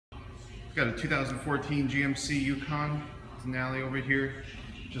Got a 2014 GMC Yukon Denali over here.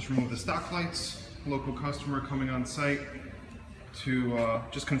 Just removed the stock lights. Local customer coming on site to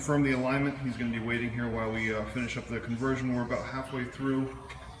just confirm the alignment. He's going to be waiting here while we finish up the conversion. We're about halfway through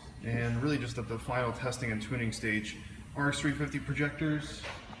and really just at the final testing and tuning stage. RX350 projectors,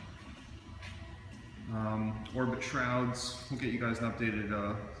 orbit shrouds. We'll get you guys an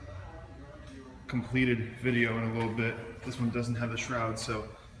updated completed video in a little bit. This one doesn't have the shroud, so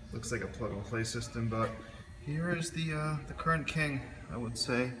looks like a plug-and-play system, but here is the current king, I would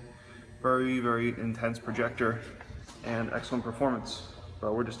say. Very, very intense projector and excellent performance.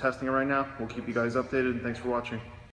 But we're just testing it right now. We'll keep you guys updated, and thanks for watching.